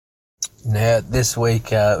Now, this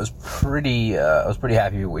week it was pretty. I was pretty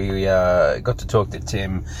happy. We got to talk to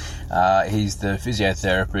Tim. He's the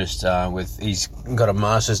physiotherapist. He's got a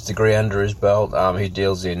master's degree under his belt. He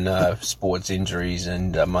deals in sports injuries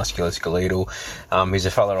and musculoskeletal. He's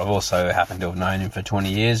a fellow I've also happened to have known him for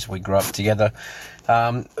 20 years. We grew up together.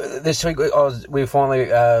 This week we finally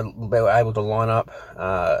were able to line up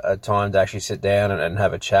a time to actually sit down and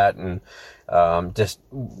have a chat and just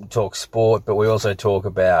talk sport, but we also talk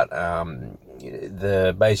about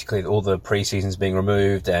basically all the pre-seasons being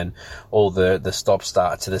removed and all the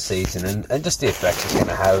stop-start to the season and just the effects it's going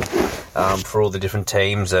to have for all the different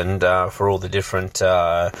teams and for all the different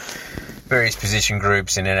various position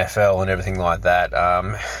groups in NFL and everything like that.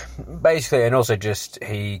 Basically, and also just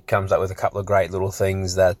he comes up with a couple of great little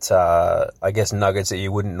things that I guess nuggets that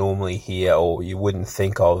you wouldn't normally hear or you wouldn't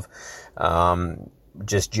think of.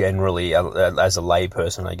 Just generally as a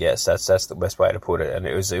layperson, I guess that's the best way to put it. And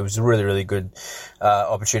it was a really, really good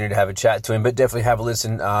opportunity to have a chat to him. But definitely have a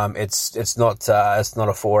listen. It's not a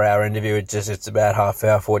 4-hour interview. It's about half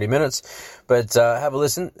hour, 40 minutes. But have a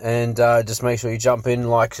listen and just make sure you jump in,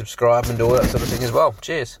 like, subscribe, and do all that sort of thing as well.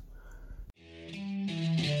 Cheers.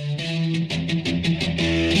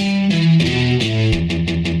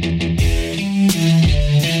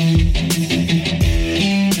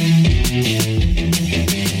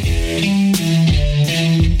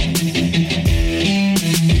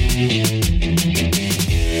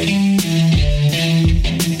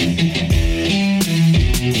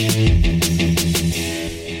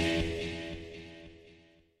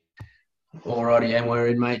 Alrighty, and we're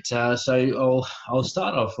in, mate. So I'll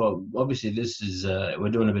start off. Well, obviously, this is we're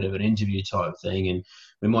doing a bit of an interview type thing, and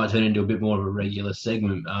we might turn into a bit more of a regular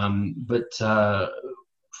segment. But for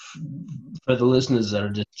the listeners that are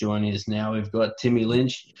just joining us now, we've got Timmy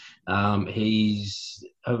Lynch. He's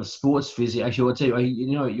a sports physio. Actually, I'll tell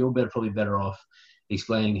you, you're probably better off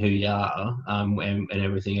explaining who you are and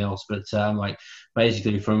everything else. But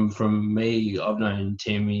basically, from me, I've known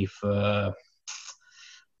Timmy for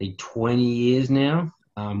 20 years now.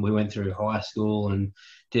 We went through high school and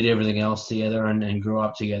did everything else together and grew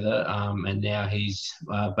up together. And now he's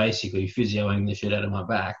basically physioing the shit out of my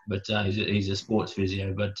back, but he's a sports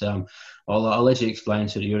physio. But I'll let you explain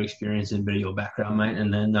sort of your experience and a bit of your background, mate,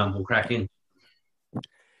 and then we'll crack in.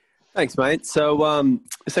 Thanks, mate. So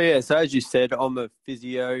as you said, I'm a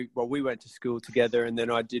physio. Well, we went to school together, and then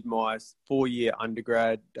I did my 4-year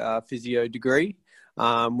undergrad physio degree.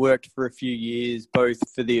 Worked for a few years, both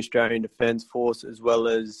for the Australian Defence Force as well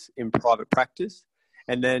as in private practice.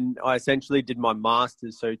 And then I essentially did my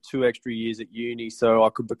master's, so 2 extra years at uni, so I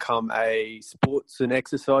could become a sports and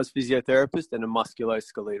exercise physiotherapist and a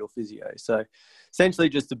musculoskeletal physio. So essentially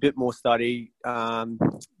just a bit more study.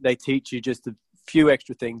 They teach you just a few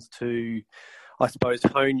extra things to, I suppose,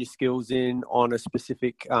 hone your skills in on a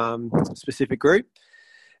specific group.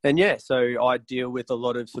 And yeah, so I deal with a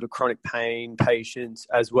lot of sort of chronic pain patients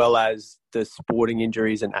as well as the sporting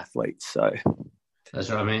injuries and athletes. So that's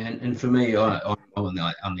right, man. And for me, I'm on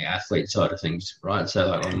the athlete side of things, right? So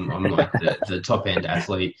like I'm like the top end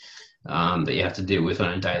athlete that you have to deal with on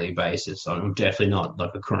a daily basis. So I'm definitely not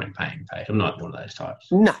like a chronic pain patient. I'm not one of those types.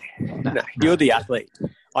 No. You're the athlete.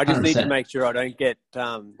 I just 100%. Need to make sure I don't get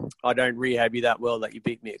I don't rehab you that well that you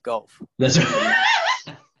beat me at golf. That's right.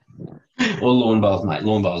 Or lawn bowls, mate.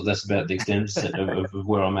 Lawn bowls. That's about the extent of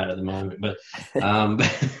where I'm at the moment. But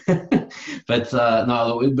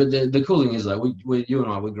the cool thing is, like, you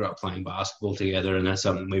and I, we grew up playing basketball together, and that's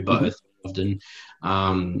something we both loved. And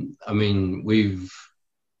I mean,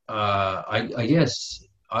 I guess,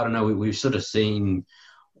 I don't know, we've sort of seen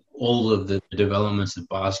all of the developments of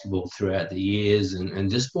basketball throughout the years,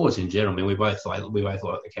 and just sports in general. I mean, we both like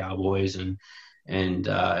the Cowboys and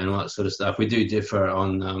all that sort of stuff. We do differ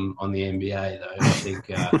on the NBA, though. I think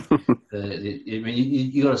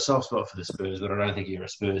you got a soft spot for the Spurs, but I don't think you're a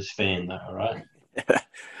Spurs fan, though, right?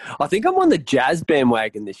 I think I'm on the Jazz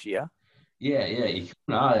bandwagon this year. Yeah, you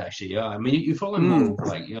are actually. Yeah, I mean, you follow more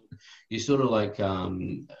like you sort of like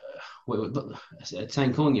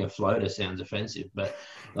saying calling you a floater sounds offensive, but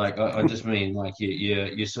like I just mean like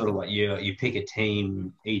you sort of like you pick a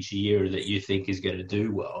team each year that you think is going to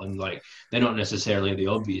do well, and like they're not necessarily the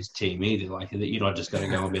obvious team either. Like you're not just going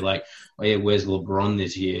to go and be like, oh yeah, where's LeBron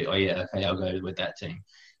this year? Oh yeah, okay, I'll go with that team.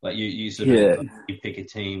 Like you sort of like, you pick a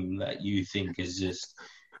team that you think is just,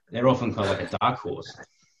 they're often kind of like a dark horse.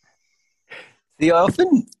 See, I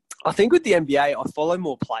think with the NBA, I follow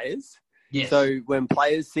more players. Yes. So when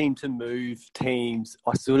players seem to move teams,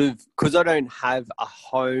 I sort of, because I don't have a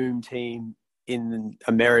home team in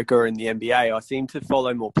America or in the NBA, I seem to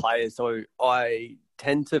follow more players. So I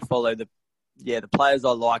tend to follow the the players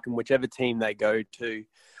I like, and whichever team they go to,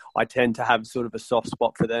 I tend to have sort of a soft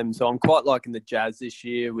spot for them. So I'm quite liking the Jazz this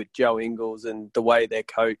year with Joe Ingles and the way they're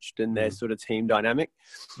coached and their sort of team dynamic.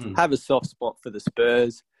 Have a soft spot for the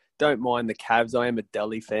Spurs. Don't mind the Cavs. I am a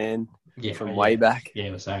Delhi fan from way back.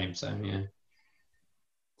 Yeah, same, yeah.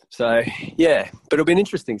 So, yeah, but it'll be an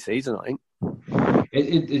interesting season, I think.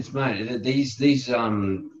 It's mate. These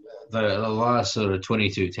the last sort of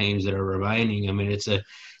 22 teams that are remaining. I mean, it's a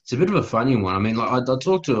bit of a funny one. I mean, like I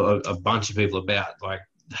talked to a bunch of people about like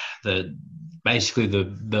the I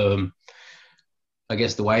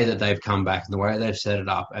guess the way that they've come back and the way they've set it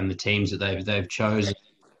up and the teams that they've chosen.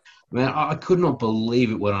 Man, I could not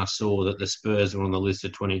believe it when I saw that the Spurs were on the list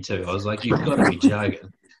of 22. I was like, you've got to be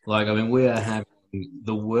joking. Like, I mean, we are having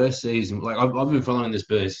the worst season. Like, I've been following the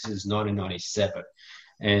Spurs since 1997.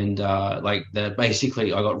 And, like, that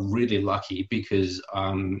basically I got really lucky because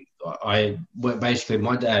basically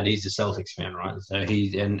my dad, he's a Celtics fan, right? So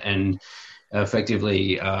and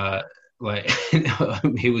effectively, like,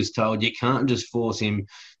 he was told you can't just force him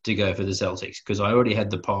to go for the Celtics because I already had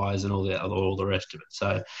the Pies and all the rest of it.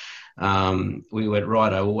 So we went,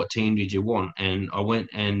 righto, well, what team did you want? And I went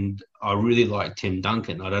and I really liked Tim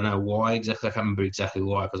Duncan. I don't know why exactly. I can't remember exactly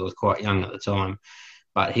why because I was quite young at the time.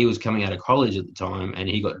 But he was coming out of college at the time and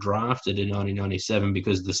he got drafted in 1997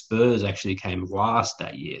 because the Spurs actually came last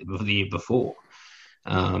that year, the year before.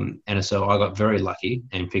 And so I got very lucky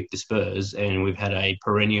and picked the Spurs and we've had a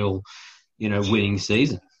perennial, winning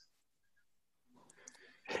season.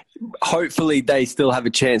 Hopefully they still have a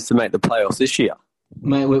chance to make the playoffs this year.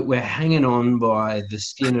 Mate, we're hanging on by the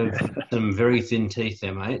skin of some very thin teeth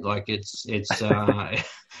there, mate. Like it's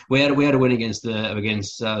we had a win against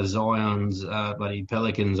Zion's bloody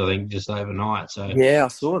Pelicans, I think, just overnight. So yeah, I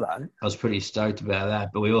saw that. I was pretty stoked about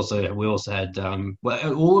that. But we also had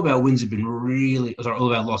all of our wins have been all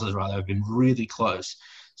of our losses rather have been really close.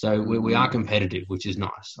 So we are competitive, which is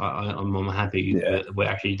nice. I'm happy that we're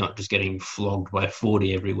actually not just getting flogged by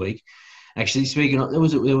 40 every week. Actually, speaking of, there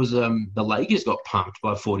was the Lakers got pumped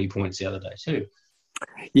by 40 points the other day too.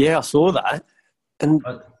 Yeah, I saw that. And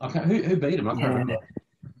who beat them? I can't remember.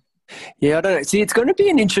 Yeah, I don't know. See, it's going to be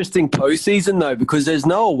an interesting postseason though because there's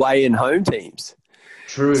no away and home teams.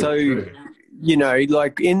 True. So, true.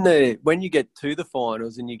 Like when you get to the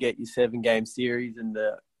finals and you get your 7-game series and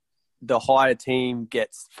the higher team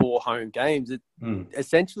gets 4 home games,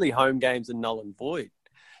 essentially home games are null and void.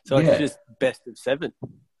 So it's just best of 7.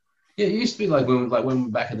 Yeah, it used to be like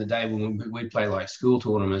when back in the day when we'd play like school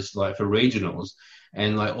tournaments like for regionals,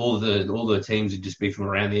 and like all the teams would just be from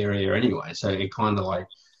around the area anyway. So it kind of like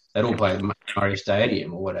they'd all play at Murray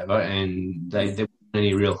Stadium or whatever, and there wasn't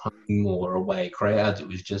any real home or away crowds. It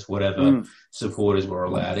was just whatever supporters were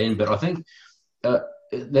allowed in. But I think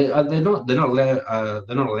they're not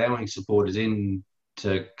allowing supporters in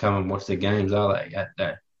to come and watch the games, are they? At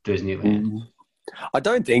Disneyland. I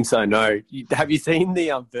don't think so, no. Have you seen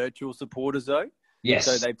the virtual supporters, though? Yes.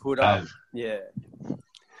 So they put up,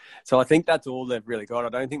 So I think that's all they've really got. I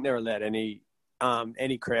don't think they're allowed any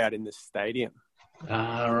crowd in the stadium.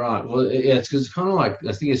 Right. Well, yeah, it's because it's kind of like,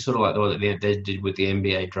 I think it's sort of like what they did with the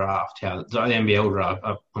NBA draft,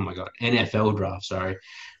 NFL draft, sorry,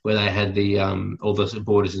 where they had the all the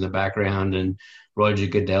supporters in the background and Roger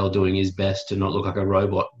Goodell doing his best to not look like a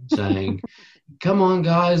robot saying, come on,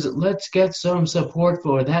 guys, let's get some support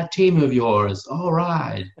for that team of yours. All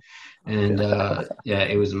right. And,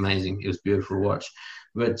 it was amazing. It was beautiful to watch.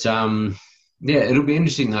 But, it'll be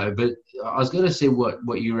interesting, though. But I was going to see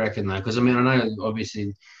what you reckon, though, because, I mean, I know,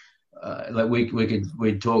 obviously,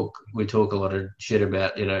 we'd talk a lot of shit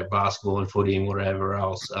about, basketball and footy and whatever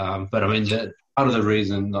else. But, I mean, part of the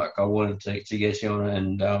reason, like, I wanted to get you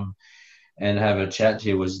on and have a chat to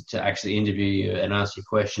you was to actually interview you and ask you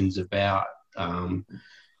questions about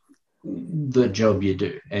the job you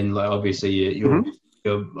do, and like obviously you're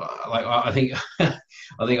like I think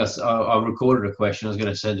I recorded a question. I was going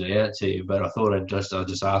to send it out to you, but I thought I'd just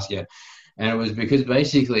ask you, and it was because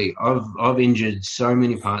basically I've injured so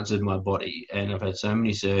many parts of my body, and I've had so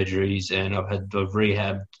many surgeries, and I've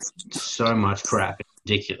rehabbed so much crap, it's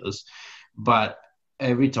ridiculous. But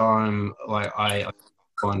every time, like I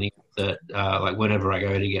finding that like whenever I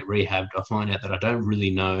go to get rehabbed, I find out that I don't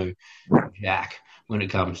really know jack when it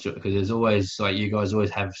comes to it, because there's always, like, you guys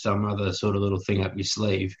always have some other sort of little thing up your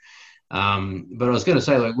sleeve. But I was going to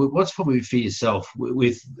say, like, what's probably for yourself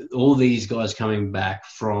with all these guys coming back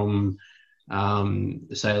from,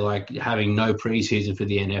 say, like having no preseason for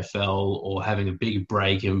the NFL or having a big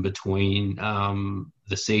break in between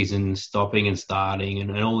the season stopping and starting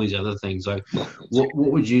and all these other things. Like, what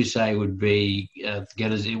would you say would be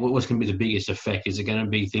what's going to be the biggest effect? Is it going to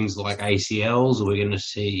be things like ACLs, or are we going to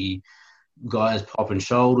see guys popping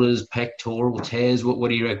shoulders, pectoral tears? What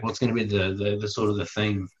do you reckon? What's going to be the sort of the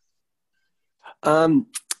theme?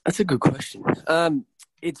 That's a good question.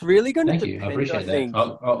 It's really going to depend. Thank you. I appreciate that.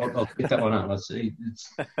 I'll get that one up. Let's see.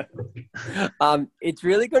 It's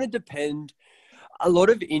really going to depend. A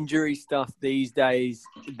lot of injury stuff these days,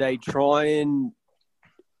 they try and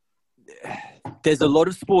there's a lot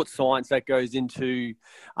of sports science that goes into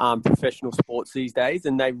professional sports these days,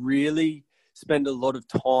 and they really spend a lot of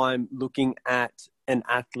time looking at an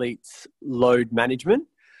athlete's load management.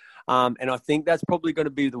 And I think that's probably going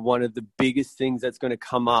to be one of the biggest things that's going to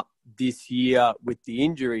come up this year with the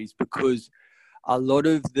injuries, because a lot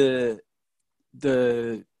of the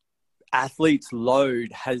athletes'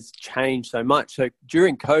 load has changed so much. So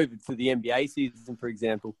during COVID for the NBA season, for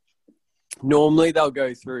example, normally they'll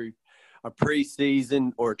go through a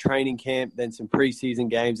preseason or a training camp, then some preseason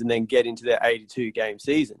games, and then get into their 82-game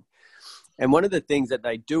season. And one of the things that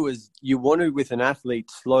they do is you want to, with an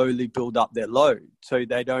athlete, slowly build up their load so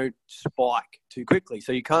they don't spike too quickly.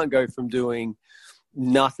 So you can't go from doing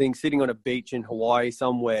nothing, sitting on a beach in Hawaii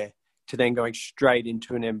somewhere, to then going straight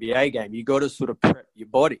into an NBA game. You got to sort of prep your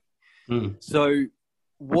body. So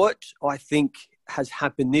what I think has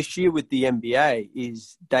happened this year with the NBA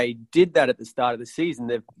is they did that at the start of the season.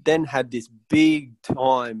 They've then had this big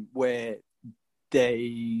time where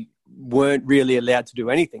they weren't really allowed to do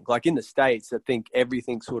anything. Like in the States, I think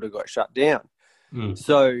everything sort of got shut down.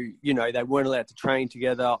 So, they weren't allowed to train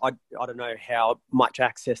together. I don't know how much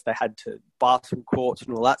access they had to basketball courts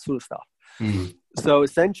and all that sort of stuff. So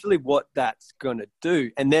essentially what that's going to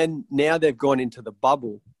do, and then now they've gone into the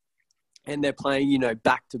bubble and they're playing,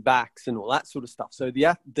 back-to-backs and all that sort of stuff. So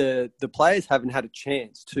the players haven't had a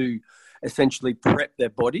chance to essentially prep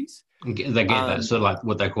their bodies. They get that sort of like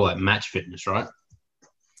what they call it match fitness, right?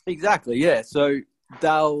 Exactly, yeah. So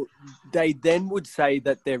they then would say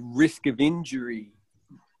that their risk of injury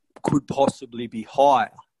could possibly be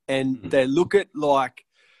higher. And they look at like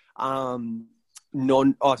not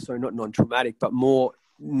non-traumatic, but more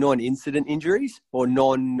non-incident injuries or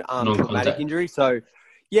non-traumatic injuries. So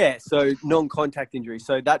non-contact injuries.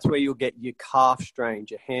 So that's where you'll get your calf strains,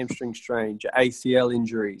 your hamstring strains, your ACL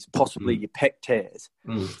injuries, possibly your pec tears.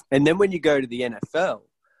 And then when you go to the NFL,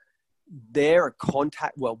 they're a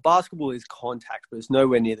contact. Well, basketball is contact, but it's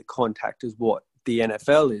nowhere near the contact as what the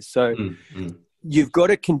NFL is. So you've got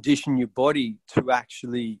to condition your body to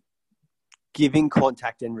actually giving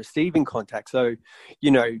contact and receiving contact. So,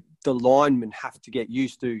 the linemen have to get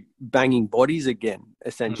used to banging bodies again,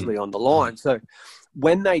 essentially on the line. So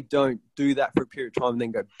when they don't do that for a period of time and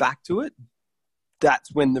then go back to it,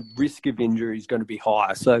 that's when the risk of injury is going to be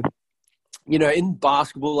higher. So, in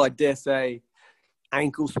basketball, I dare say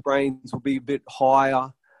ankle sprains will be a bit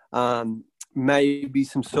higher, maybe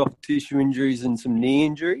some soft tissue injuries and some knee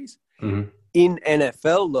injuries. In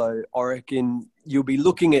NFL, though, I reckon you'll be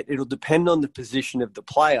looking at, it'll depend on the position of the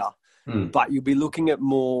player, but you'll be looking at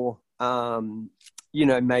more,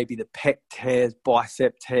 maybe the pec tears,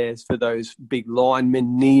 bicep tears for those big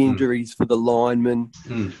linemen, knee injuries for the linemen,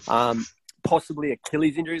 possibly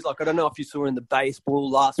Achilles injuries. Like, I don't know if you saw in the baseball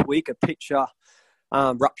last week, a pitcher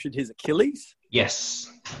ruptured his Achilles. Yes.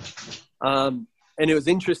 And it was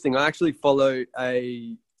interesting. I actually follow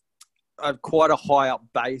quite a high up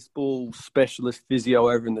baseball specialist physio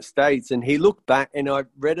over in the States. And he looked back, and I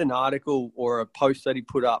read an article or a post that he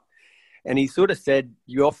put up, and he sort of said,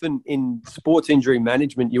 you often, in sports injury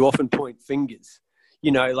management, you often point fingers.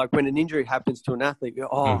 Like when an injury happens to an athlete, you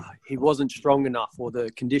go, he wasn't strong enough, or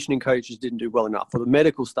the conditioning coaches didn't do well enough, or the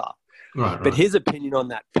medical staff. Right. But his opinion on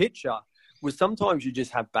that pitcher was sometimes you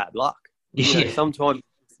just have bad luck. Sometimes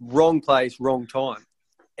wrong place, wrong time.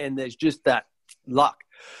 And there's just that luck.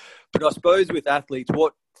 But I suppose with athletes,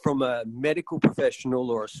 from a medical professional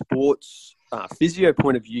or a sports physio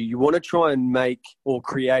point of view, you want to try and make or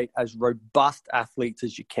create as robust athletes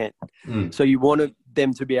as you can. So you want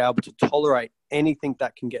them to be able to tolerate anything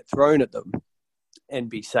that can get thrown at them and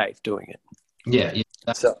be safe doing it. Yeah.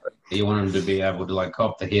 So you want them to be able to like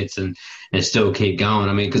cop the hits and still keep going.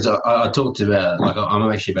 I mean, because I talked about, like, I'm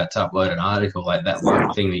actually about to upload an article like that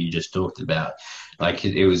one thing that you just talked about. Like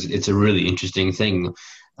it's a really interesting thing.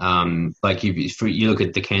 Like you look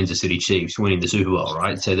at the Kansas City Chiefs winning the Super Bowl,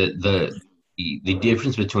 right? So that the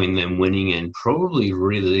difference between them winning and probably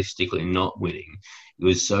realistically not winning, it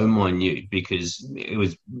was so minute because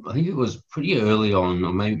I think it was pretty early on,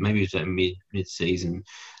 or maybe it was at mid season.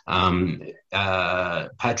 Patrick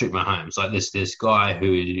Mahomes, like this guy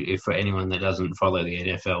who, if for anyone that doesn't follow the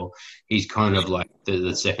NFL, he's kind of like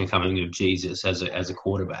the second coming of Jesus as a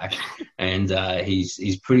quarterback, and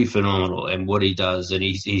he's pretty phenomenal. And what he does, and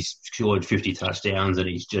he's scored 50 touchdowns, and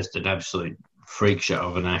he's just an absolute freak show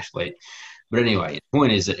of an athlete. But anyway, the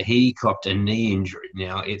point is that he copped a knee injury.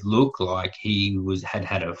 Now, it looked like he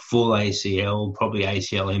had a full ACL, probably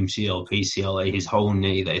ACL, MCL, PCL, his whole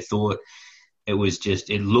knee. They thought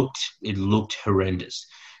it looked horrendous.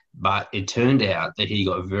 But it turned out that he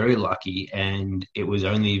got very lucky, and it was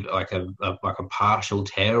only like a partial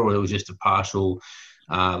tear, or it was just a partial,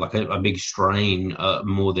 like a big strain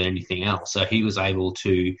more than anything else. So he was able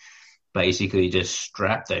to basically just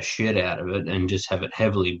strap the shit out of it and just have it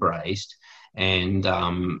heavily braced, and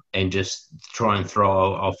just try and throw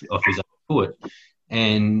off his own foot.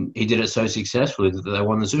 And he did it so successfully that they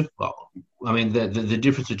won the Super Bowl. I mean, the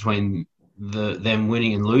difference between them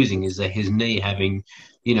winning and losing is that his knee having,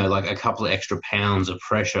 like a couple of extra pounds of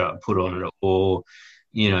pressure put on it, or,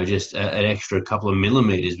 just an extra couple of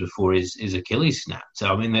millimeters before his Achilles snapped. So,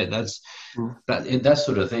 I mean, that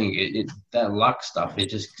sort of thing, that luck stuff,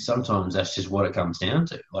 sometimes that's just what it comes down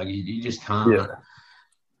to. Like, you just can't. Yeah.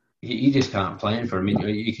 You just can't plan for him. I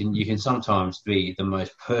mean, you can sometimes be the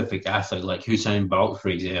most perfect athlete, like Usain Bolt, for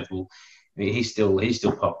example. I mean, he still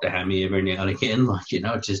popped a hammy every now and again. Like, it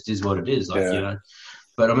just is what it is. Like,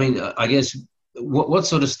 But I mean, I guess what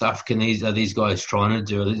sort of stuff are these guys trying to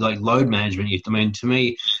do? Like load management. I mean, to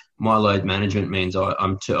me, my load management means I've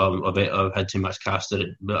had too much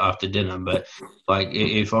custard after dinner. But like,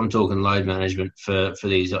 if I'm talking load management for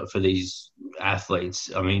these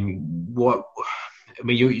athletes, I mean,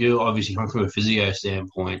 you obviously come from a physio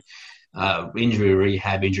standpoint, injury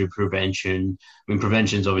rehab, injury prevention. I mean,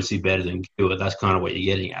 prevention's obviously better than cure. That's kind of what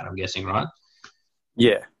you're getting at, I'm guessing, right?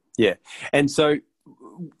 Yeah. And so,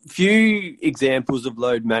 few examples of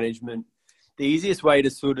load management. The easiest way to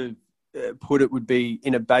sort of put it would be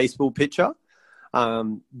in a baseball pitcher.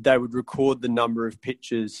 They would record the number of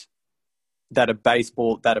pitches that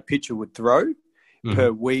a pitcher would throw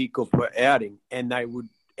per week or per outing,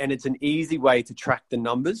 and it's an easy way to track the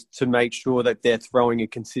numbers to make sure that they're throwing a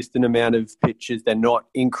consistent amount of pitches. They're not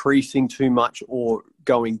increasing too much or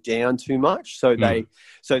going down too much. So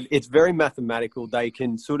it's very mathematical. They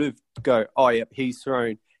can sort of go, oh, yep, he's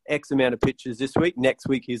thrown X amount of pitches this week. Next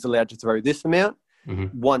week, he's allowed to throw this amount.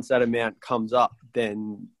 Mm-hmm. Once that amount comes up,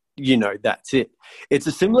 then, that's it. It's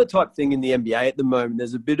a similar type thing in the NBA at the moment.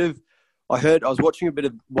 There's a bit of, I was watching a bit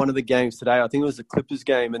of one of the games today. I think it was the Clippers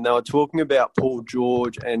game, and they were talking about Paul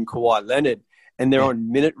George and Kawhi Leonard, and they're on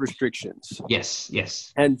minute restrictions.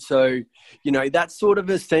 Yes. And so, that's sort of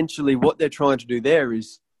essentially what they're trying to do there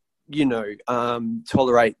is,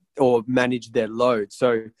 tolerate or manage their load.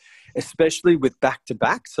 So, especially with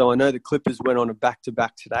back-to-back. So, I know the Clippers went on a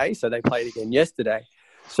back-to-back today, so they played again yesterday.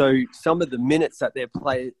 So, some of the minutes that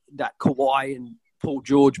that Kawhi and Paul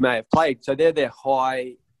George may have played, so they're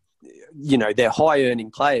high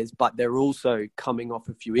earning players, but they're also coming off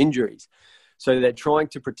a few injuries. So they're trying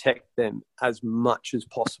to protect them as much as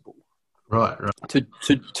possible. Right.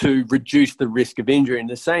 To reduce the risk of injury. And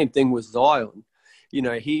the same thing with Zion.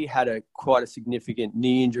 He had quite a significant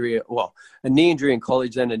knee injury, a knee injury in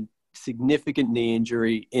college and a significant knee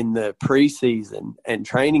injury in the preseason and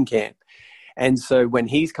training camp. And so when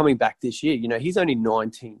he's coming back this year, he's only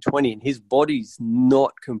 19, 20, and his body's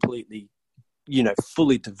not completely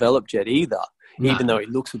fully developed yet either, even though he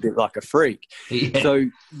looks a bit like a freak. Yeah. So,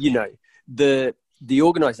 the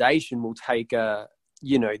organization will take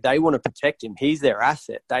they want to protect him. He's their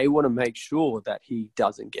asset. They want to make sure that he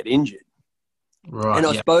doesn't get injured. Right. And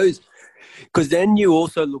I suppose, because then you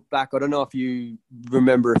also look back, I don't know if you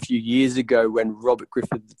remember a few years ago when Robert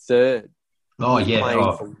Griffith III was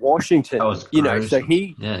playing for Washington. That was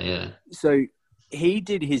so he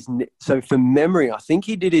did his, so from memory, I think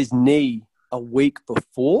he did his knee a week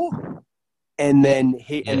before, and then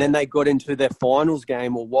then they got into their finals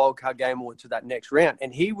game or wildcard game or to that next round,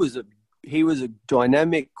 and he was a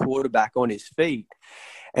dynamic quarterback on his feet.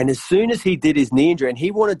 And as soon as he did his knee injury, and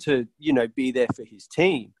he wanted to be there for his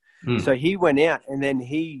team, so he went out and then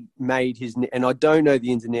he made his, and I don't know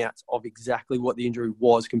the ins and outs of exactly what the injury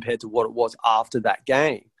was compared to what it was after that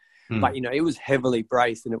game. But, it was heavily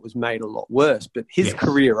braced and it was made a lot worse. But his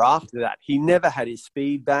career after that, he never had his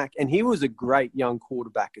speed back. And he was a great young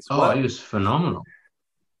quarterback as well. Oh, he was phenomenal.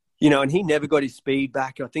 And he never got his speed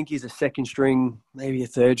back. I think he's a second string, maybe a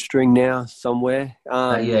third string now somewhere.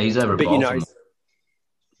 Yeah, he's over but, Bolton.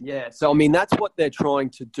 Yeah, so I mean, that's what they're trying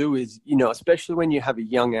to do is, especially when you have a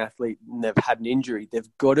young athlete and they've had an injury, they've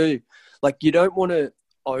got to, you don't want to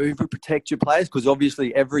overprotect your players because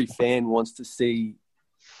obviously every fan wants to see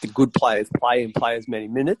the good players play and play as many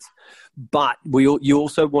minutes. But you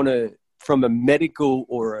also want to, from a medical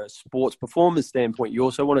or a sports performance standpoint, you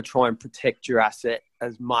also want to try and protect your asset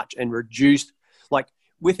as much and reduce,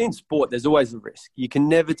 within sport, there's always a risk. You can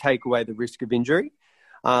never take away the risk of injury.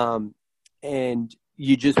 And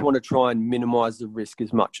you just want to try and minimize the risk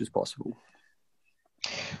as much as possible.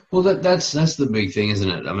 Well, that's the big thing, isn't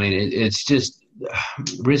it? I mean, it's just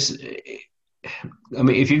risk. I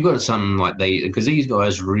mean, if you've got something like because these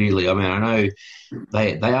guys really, I mean, I know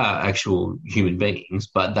they are actual human beings,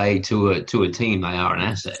 but to a team, they are an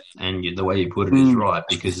asset. And the way you put it is right,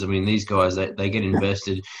 because I mean, these guys, they get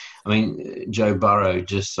invested. I mean, Joe Burrow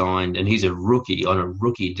just signed, and he's a rookie on a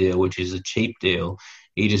rookie deal, which is a cheap deal.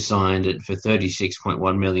 He just signed it for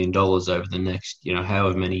 $36.1 million over the next,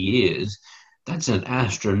 however many years. That's an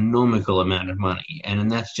astronomical amount of money,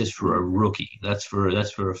 and that's just for a rookie. That's for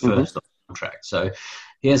a first contract. So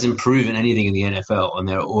he hasn't proven anything in the NFL, and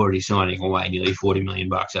they're already signing away nearly $40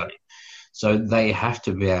 million at him. So they have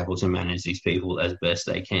to be able to manage these people as best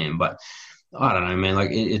they can. But I don't know, man.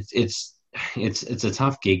 It's a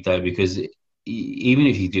tough gig though, because even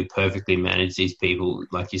if you do perfectly manage these people,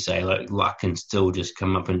 like you say, luck can still just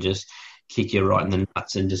come up and just kick you right in the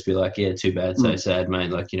nuts and just be like, yeah, too bad, so sad,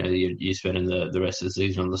 mate. You're spending the rest of the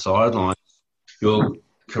season on the sideline. Your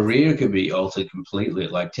career could be altered completely.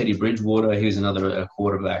 Like Teddy Bridgewater, he was another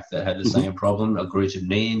quarterback that had the same problem, a gruesome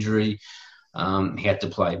knee injury. He had to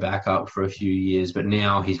play backup for a few years, but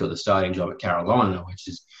now he's got the starting job at Carolina, which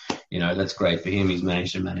is, that's great for him. He's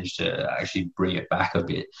managed to actually bring it back a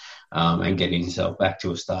bit and get himself back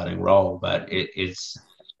to a starting role. But it's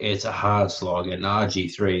a hard slog. And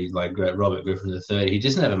RG3, like Robert Griffin III, he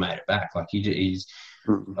just never made it back. Like he's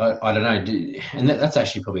I don't know. And that's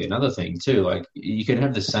actually probably another thing too. Like you can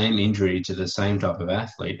have the same injury to the same type of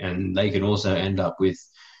athlete, and they can also end up with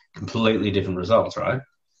completely different results, right?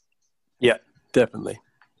 Yeah, definitely.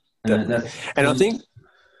 And I think,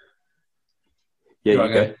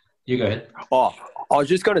 yeah, you go ahead. Oh, I was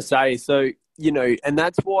just going to say, so, and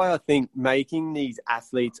that's why I think making these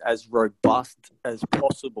athletes as robust as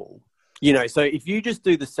possible, so if you just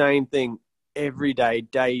do the same thing every day,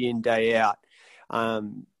 day in, day out,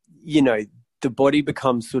 the body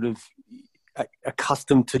becomes sort of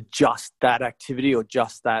accustomed to just that activity or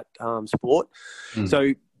just that sport.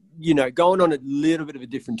 So, going on a little bit of a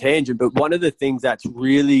different tangent, but one of the things that's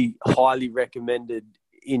really highly recommended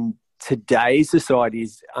in today's society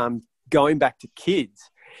is going back to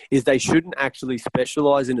kids is they shouldn't actually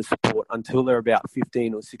specialize in a sport until they're about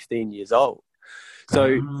 15 or 16 years old.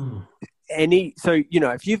 So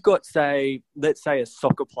if you've got, let's say a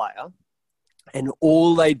soccer player and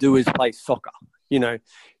all they do is play soccer,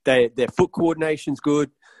 their foot coordination's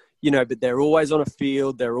good, but they're always on a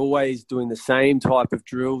field, they're always doing the same type of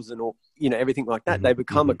drills and all, everything like that. They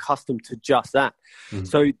become accustomed to just that.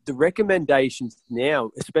 So the recommendations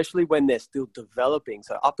now, especially when they're still developing,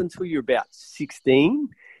 so up until you're about 16,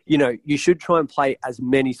 you should try and play as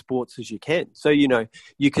many sports as you can. So,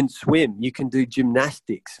 you can swim, you can do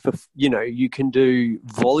gymnastics, you can do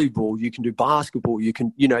volleyball, you can do basketball,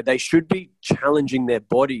 they should be challenging their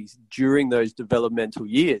bodies during those developmental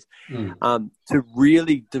years to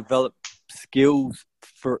really develop skills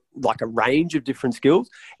for like a range of different skills.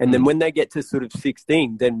 And then when they get to sort of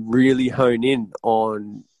 16, then really hone in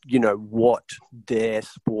on, what their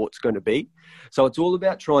sport's going to be. So it's all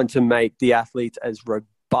about trying to make the athletes as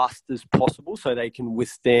robust as possible so they can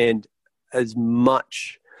withstand as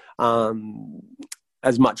much load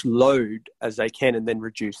as they can and then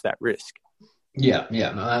reduce that risk. Yeah,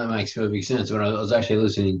 no, that makes perfect sense. When I was actually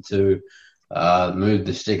listening to Move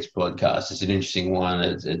the Sticks podcast, it's an interesting one.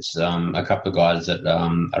 It's a couple of guys that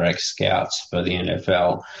are ex-scouts for the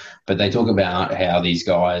NFL, but they talk about how these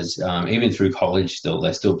guys, even through college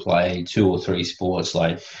they still play 2 or 3 sports.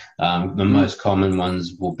 Like the most common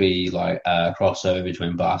ones will be like a crossover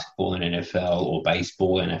between basketball and NFL, or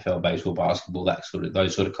baseball, NFL, baseball, basketball,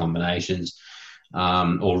 those sort of combinations,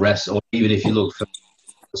 or rest, or even if you look for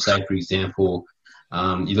example,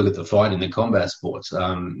 you look at the fight in the combat sports,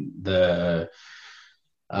 like the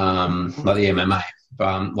MMA,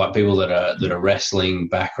 like people that are wrestling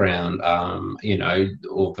background,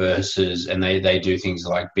 or versus, and they do things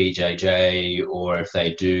like BJJ, or if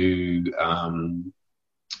they do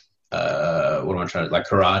what am I trying to, like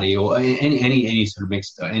karate or any sort of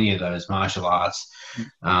mixed, any of those martial arts,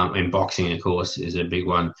 and boxing, of course, is a big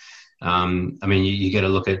one. I mean, you got to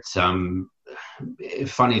look at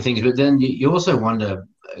funny things, but then you also wonder,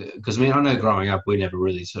 because I mean, I know growing up we never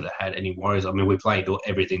really sort of had any worries. I mean, we played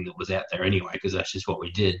everything that was out there anyway, because that's just what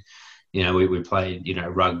we did. You know, we played, you know,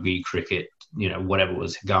 rugby, cricket, you know, whatever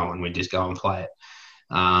was going, we'd just go and play it.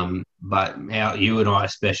 But you and I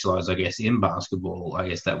specialise, I guess, in basketball. I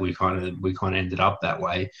guess that we kind of ended up that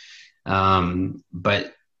way.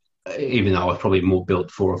 But even though I was probably more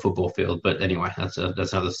built for a football field, but anyway, that's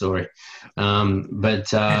another story.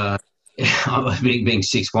 But I was being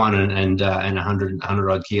 6'1" and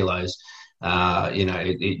 100 odd kilos. You know,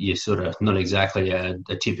 you're sort of not exactly a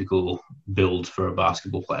typical build for a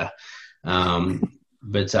basketball player.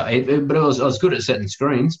 But I was good at setting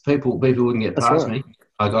screens. People wouldn't get past me.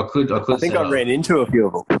 I could. I think I ran into a few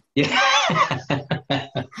of them. Yeah.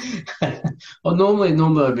 Well, normally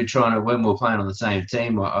I'd be trying to, when we're playing on the same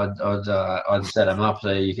team, I'd set them up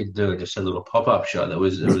so you could do just a little pop-up shot. It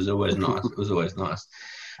was always nice. It was always nice.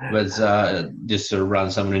 But just sort of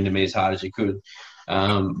run someone into me as hard as you could.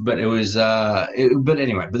 But it was. But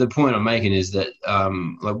anyway. But the point I'm making is that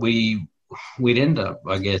like we'd end up,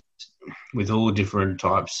 I guess, with all different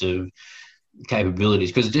types of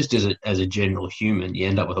capabilities, because just as a general human, you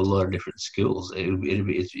end up with a lot of different skills.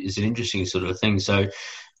 It's an interesting sort of thing. So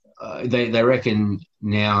they reckon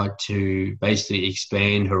now to basically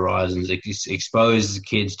expand horizons, expose the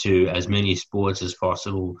kids to as many sports as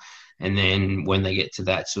possible, and then when they get to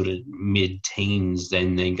that sort of mid-teens,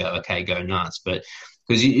 then go nuts. But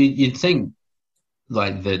because you'd think,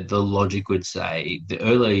 like the logic would say, the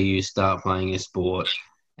earlier you start playing a sport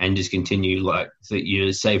and just continue, like that,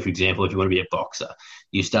 you say, for example, if you want to be a boxer,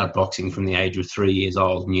 you start boxing from the age of 3 years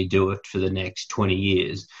old and you do it for the next 20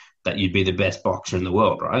 years, that you'd be the best boxer in the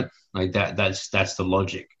world, right? Like that's the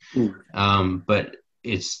logic. But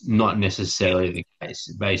it's not necessarily the case,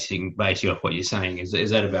 basing off what you're saying. Is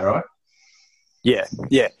that about right? Yeah.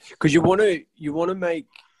 Because you want to make,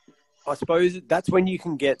 I suppose that's when you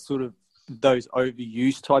can get sort of those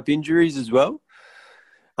overuse type injuries as well.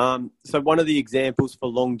 So one of the examples for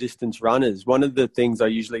long distance runners, one of the things I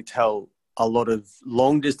usually tell a lot of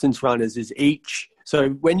long distance runners is so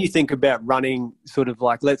when you think about running sort of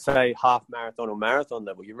like, let's say, half marathon or marathon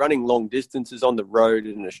level, you're running long distances on the road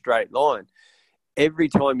in a straight line. Every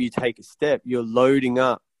time you take a step, you're loading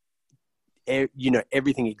up, you know,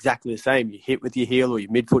 everything exactly the same. You hit with your heel or your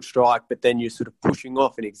midfoot strike, but then you're sort of pushing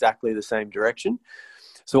off in exactly the same direction.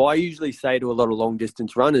 So I usually say to a lot of long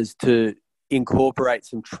distance runners to incorporate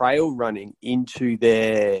some trail running into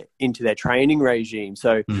their training regime.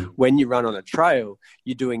 So when you run on a trail,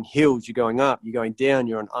 you're doing hills, you're going up, you're going down,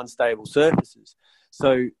 you're on unstable surfaces.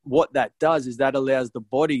 So what that does is that allows the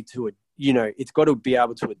body to, you know, it's got to be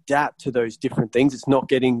able to adapt to those different things. It's not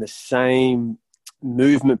getting the same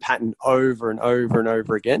movement pattern over and over and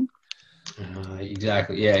over again.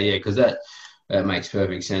 Exactly. Yeah. Because that makes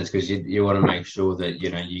perfect sense, because you want to make sure that, you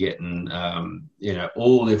know, you're getting, you know,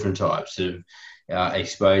 all different types of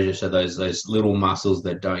exposure. So those little muscles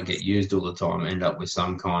that don't get used all the time end up with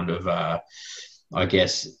some kind of, I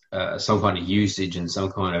guess, some kind of usage and some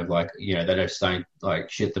kind of, like, you know, they just don't like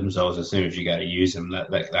shit themselves as soon as you go to use them,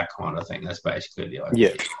 that kind of thing. That's basically the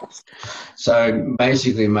idea. Yeah. So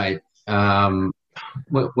basically, mate,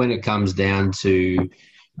 when it comes down to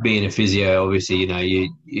being a physio, obviously, you know,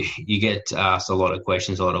 you get asked a lot of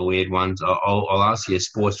questions, a lot of weird ones. I'll ask you a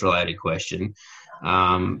sports-related question.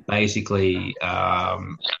 Basically,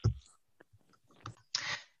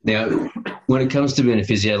 now, when it comes to being a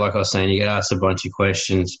physio, like I was saying, you get asked a bunch of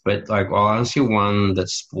questions, but like I'll ask you one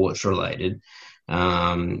that's sports-related.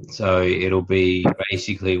 So it'll be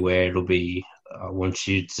basically where it'll be, I want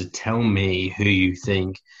you to tell me who you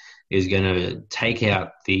think is going to take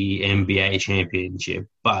out the NBA championship,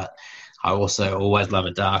 but I also always love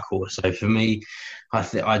a dark horse. So for me, I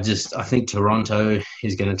think Toronto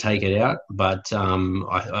is going to take it out, but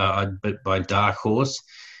but by dark horse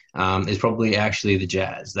is probably actually the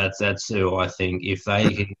Jazz. That's who I think, if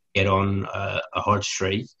they can get on a hot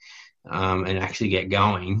streak and actually get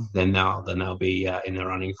going, then they'll be in the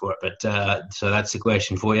running for it. But so that's the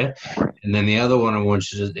question for you. And then the other one I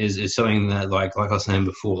want you to, is something that, like I was saying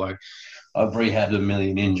before, like I've rehabbed a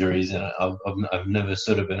million injuries, and I've never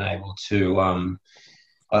sort of been able to. I'm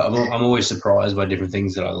always surprised by different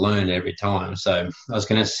things that I learn every time. So I was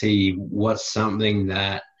going to see what's something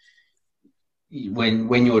that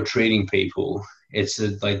when you're treating people, it's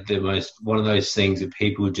like one of those things that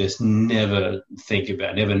people just never think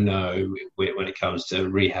about, never know when it comes to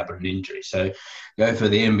rehab an injury. So go for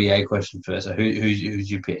the NBA question first. So who's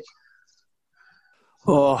your pick?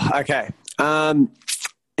 Oh, okay.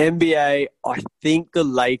 NBA, I think the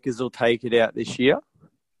Lakers will take it out this year.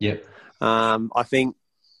 Yep. I think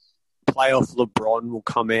playoff LeBron will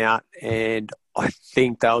come out and I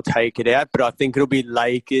think they'll take it out, but I think it'll be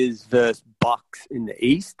Lakers versus Bucks in the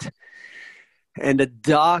East. And a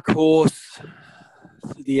dark horse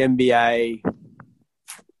for the NBA, I'm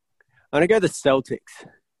going to go the Celtics.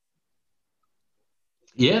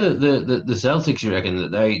 Yeah, the Celtics, you reckon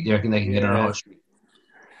that they can get on a hot streak?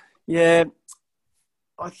 Yeah,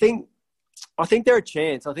 I think they're a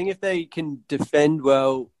chance. I think if they can defend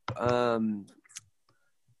well,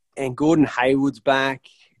 and Gordon Hayward's back,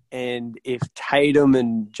 and if Tatum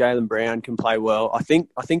and Jaylen Brown can play well, I think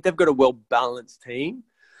they've got a well balanced team.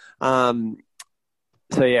 So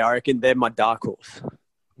yeah, I reckon they're my dark horse.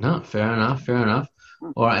 No, fair enough.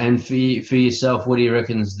 All right, and for yourself, what do you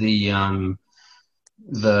reckon's the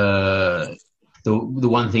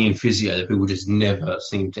one thing in physio that people just never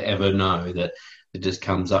seem to ever know that just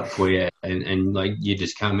comes up for you, and like you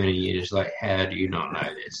just come in and you're just like, how do you not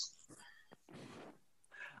know this?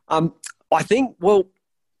 I think one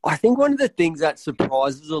of the things that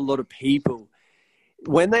surprises a lot of people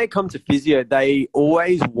when they come to physio, they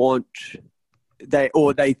always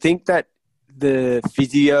they think that the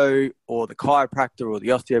physio or the chiropractor or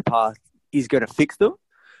the osteopath is going to fix them.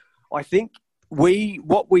 I think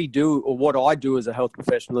what we do, or what I do as a health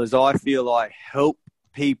professional, is I feel I help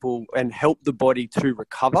people and help the body to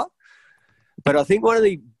recover. But I think one of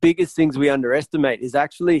the biggest things we underestimate is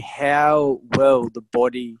actually how well the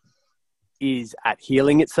body is at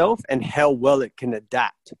healing itself and how well it can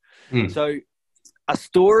adapt. So a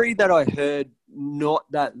story that I heard not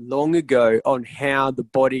that long ago on how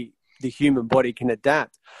the human body can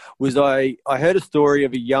adapt was I heard a story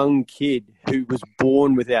of a young kid who was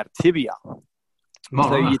born without a tibia.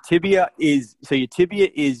 So your tibia is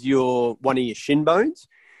one of your shin bones,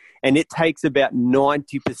 and it takes about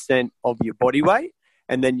 90% of your body weight.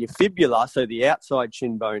 And then your fibula, so the outside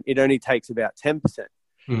shin bone, it only takes about 10%.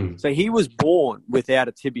 So he was born without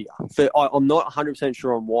a tibia. So I'm not 100%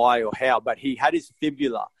 sure on why or how, but he had his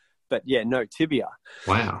fibula, but yeah, no tibia.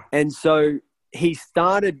 Wow. And so he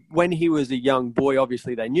started, when he was a young boy,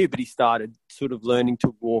 obviously they knew, but he started sort of learning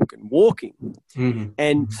to walk and walking.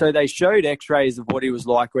 And so they showed x-rays of what he was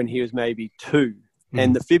like when he was maybe 2.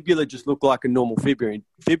 And the fibula just looked like a normal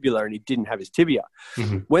fibula, and he didn't have his tibia.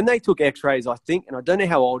 When they took x-rays, I think, and I don't know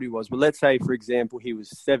how old he was, but let's say, for example, he was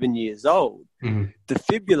 7 years old, the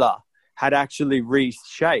fibula had actually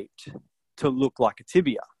reshaped to look like a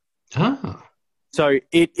tibia. So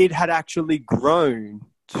it had actually grown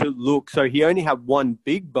to look, so he only had one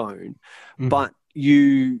big bone, but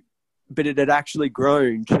it had actually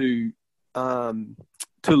grown to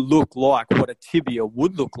look like what a tibia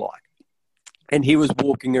would look like. And he was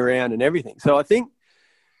walking around and everything. So I think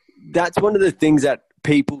that's one of the things that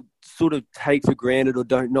people sort of take for granted or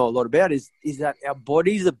don't know a lot about is that our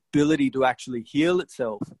body's ability to actually heal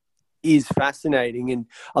itself is fascinating. And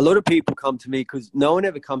a lot of people come to me because no one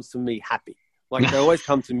ever comes to me happy. Like they always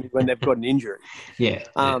come to me when they've got an injury.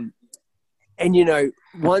 And,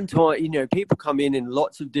 one time, people come in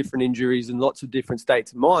lots of different injuries and lots of different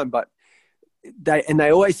states of mind, but they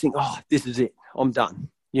always think, oh, this is it. I'm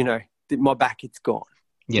done. My back, it's gone.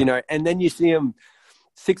 And then you see them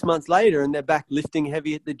 6 months later and they're back lifting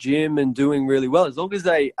heavy at the gym and doing really well. As long as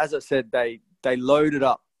they, as I said, they load it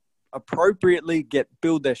up appropriately,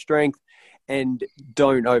 build their strength and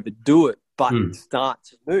don't overdo it, but start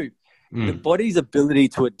to move. The body's ability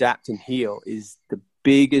to adapt and heal is the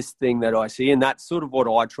biggest thing that I see. And that's sort of what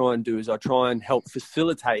I try and do is I try and help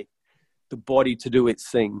facilitate the body to do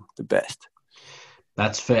its thing the best.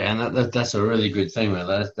 That's fair, and that's a really good thing, man.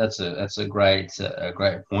 That's a great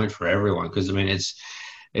point for everyone, because I mean it's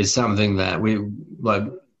something that we like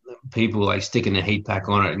people like sticking a heat pack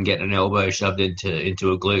on it and getting an elbow shoved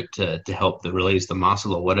into a glute to help release the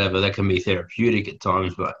muscle or whatever. That can be therapeutic at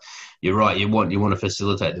times, but you're right. You want to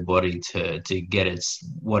facilitate the body to get its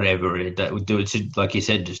whatever it do. It should, like you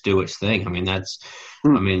said, just do its thing. I mean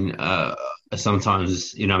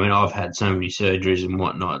sometimes, I've had so many surgeries and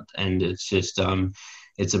whatnot, and it's just,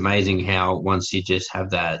 it's amazing how once you just have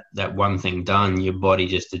that one thing done, your body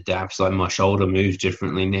just adapts. Like my shoulder moves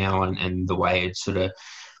differently now, and the way it's sort of,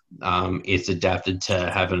 it's adapted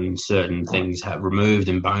to having certain things removed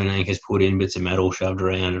and bone anchors put in, bits of metal shoved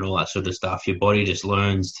around and all that sort of stuff. Your body just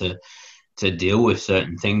learns to deal with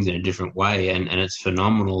certain things in a different way. And it's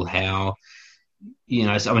phenomenal how,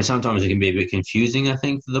 sometimes it can be a bit confusing, I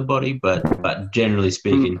think, for the body, but generally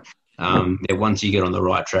speaking, once you get on the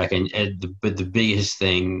right track, but the biggest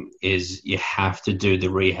thing is you have to do the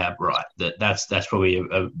rehab right. That's probably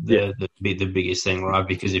the biggest thing, right?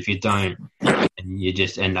 Because if you don't, you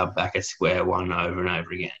just end up back at square one over and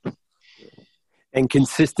over again. And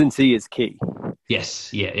consistency is key.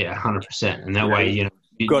 Yes, yeah, 100%. And that way,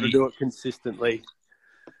 you've got to do it consistently.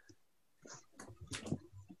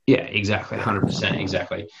 Yeah, exactly, 100%,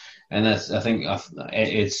 exactly. And I think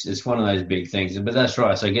it's one of those big things. But that's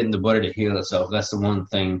right. So getting the body to heal itself, that's the one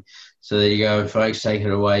thing. So there you go, folks. Take it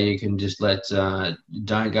away. You can just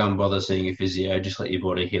don't go and bother seeing a physio. Just let your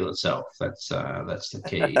body heal itself. That's the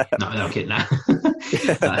key. No, I'm kidding.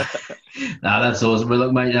 No, that's awesome. But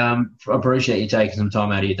look, mate, I appreciate you taking some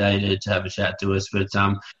time out of your day to have a chat to us. But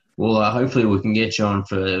well, hopefully we can get you on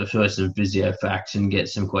for some physio facts and get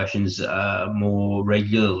some questions more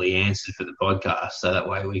regularly answered for the podcast. So that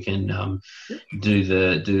way we can do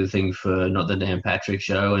the thing for Not the Dan Patrick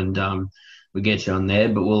Show, and we get you on there.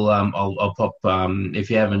 But we'll I'll pop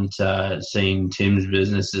if you haven't seen Tim's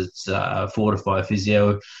business, it's Fortify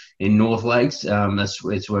Physio in North Lakes.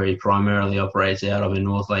 It's where he primarily operates out of, in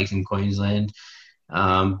North Lakes in Queensland.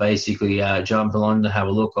 Basically, jump along to have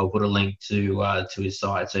a look. I'll put a link to his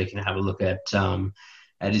site so you can have a look at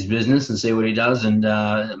his business and see what he does, and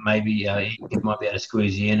maybe he might be able to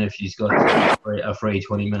squeeze you in if he's got a free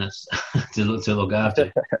 20 minutes to look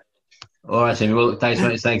after. All right, Timmy. Well, thanks,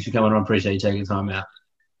 mate. Thanks for coming on. Appreciate you taking time out.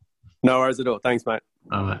 No worries at all. Thanks, mate.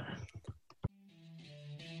 All right.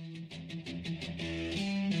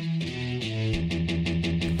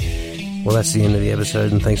 Well, that's the end of the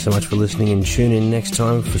episode, and thanks so much for listening, and tune in next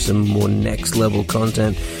time for some more next level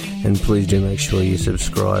content, and please do make sure you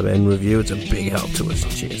subscribe and review. It's a big help to us.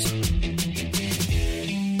 Cheers.